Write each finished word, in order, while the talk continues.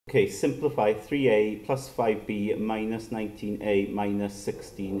Okay, simplify 3a plus 5b minus 19a minus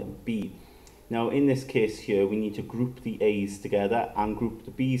 16b. Now in this case here, we need to group the a's together and group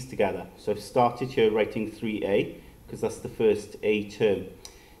the b's together. So I've started here writing 3a, because that's the first a term.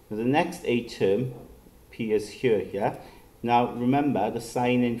 Now the next a term appears here, yeah? Now remember, the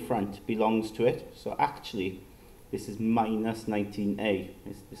sign in front belongs to it. So actually, this is minus 19a.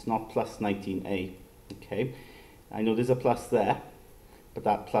 It's not plus 19a, okay? I know there's a plus there, but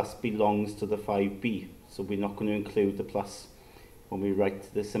that plus belongs to the 5b. So we're not going to include the plus when we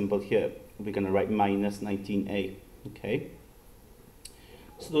write the symbol here. We're going to write minus 19a, okay?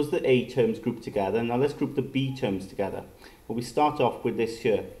 So those are the a terms grouped together. Now let's group the b terms together. Well, we start off with this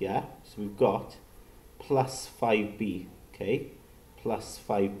here, yeah? So we've got plus 5b, okay? Plus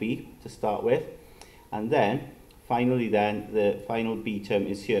 5b to start with. And then, finally then, the final b term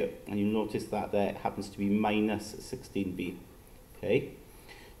is here. And you'll notice that there happens to be minus 16b, okay?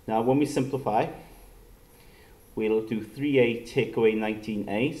 Now when we simplify, we'll do 3a take away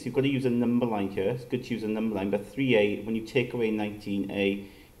 19a. So you've got to use a number line here. It's good to use a number line, but 3a, when you take away 19a,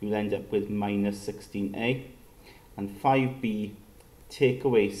 you'll end up with minus 16a. And 5b take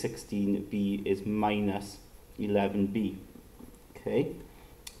away 16b is minus 11b. Okay,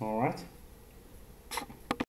 all right.